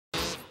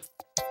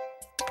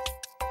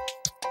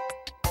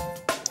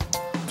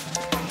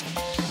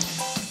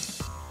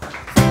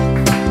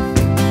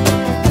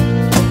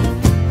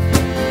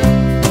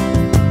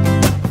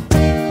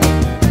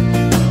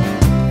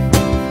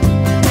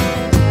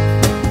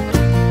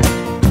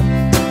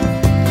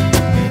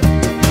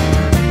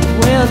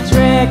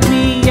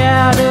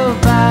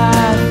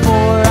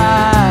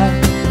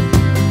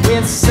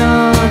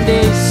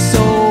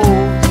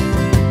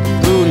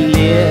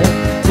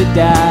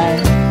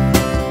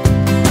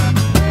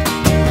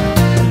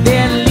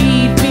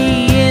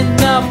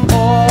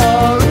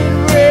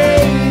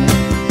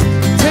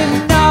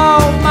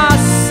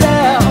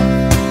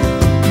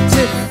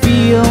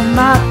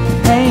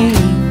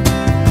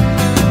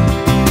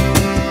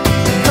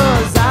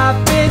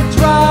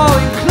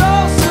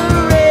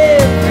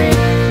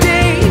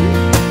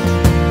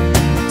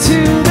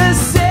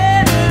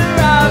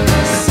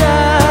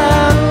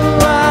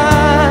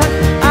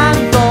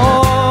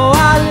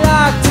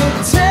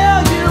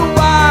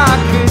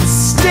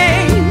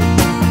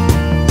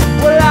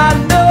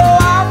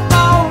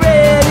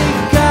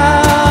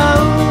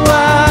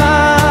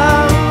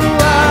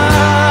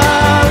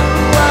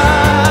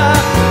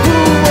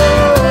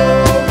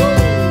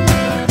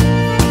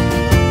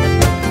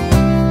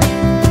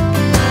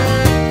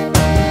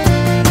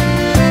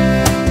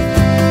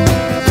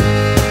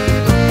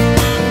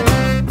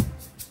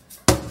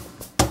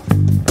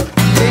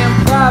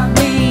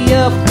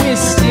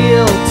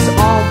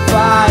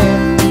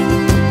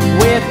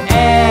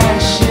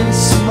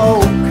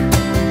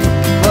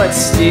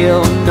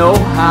still no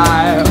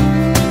higher.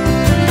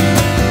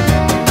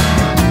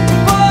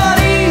 But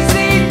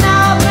easy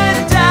now the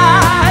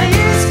die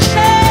is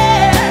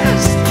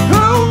cast.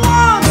 Who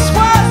once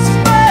was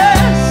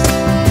first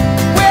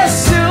will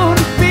soon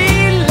be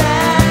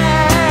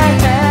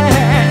last.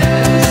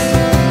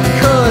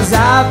 'Cause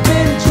I've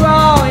been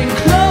drawing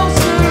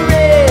closer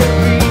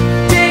every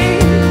day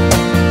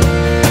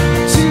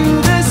to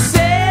the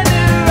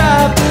center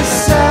of the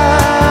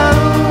sun.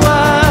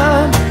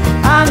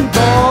 And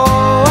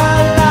oh,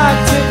 I'd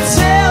like to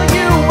tell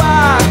you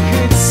I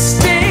could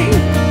stay.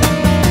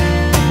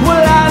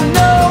 Well, I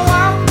know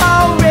I'm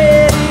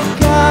already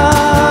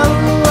gone.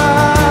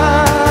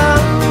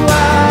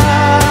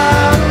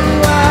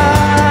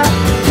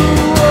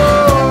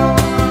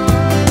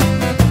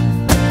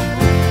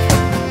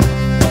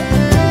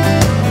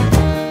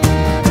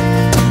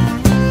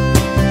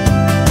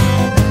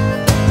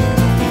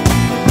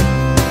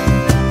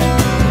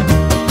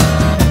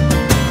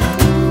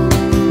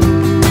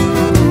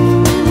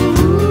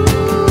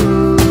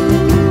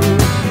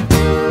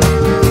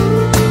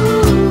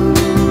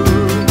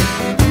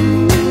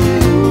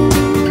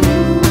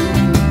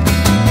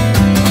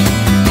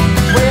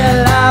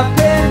 Well, I've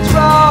been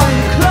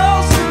drawing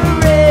closer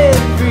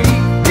every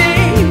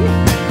day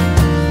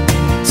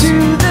to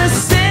the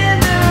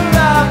center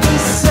of the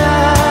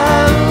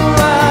sun.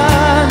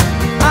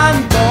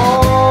 And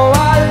oh,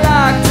 I'd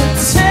like to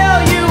tell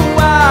you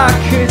I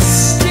could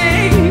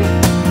stay.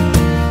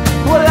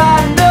 Well, I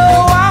know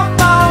I'm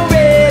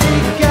already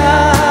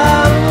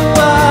gone.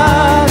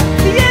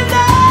 Yeah,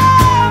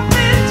 I've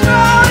been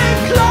drawing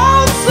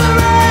closer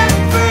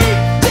every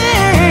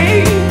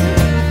day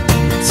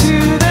to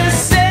the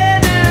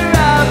center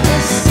of the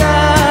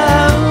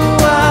sun.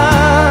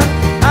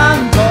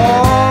 And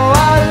oh,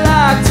 I'd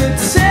like to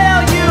tell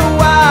you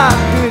I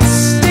could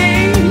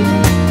stay.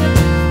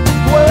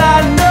 Well, I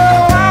know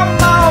I'm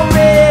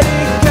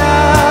already gone.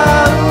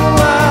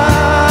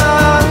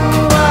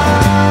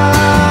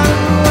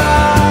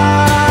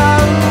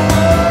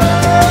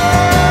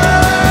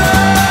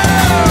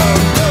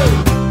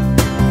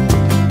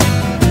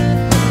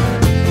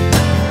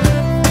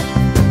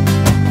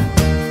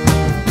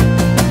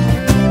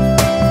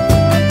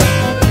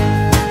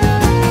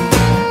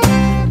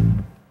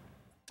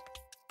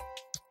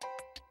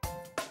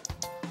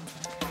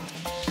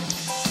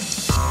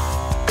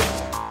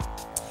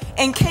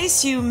 In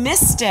case you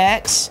missed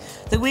it,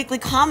 the Weekly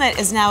Comet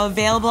is now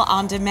available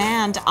on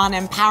demand on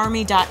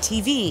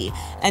emPOWERme.tv.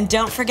 And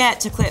don't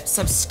forget to click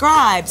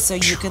subscribe so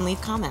you can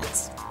leave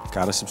comments.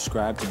 Gotta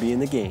subscribe to be in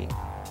the game.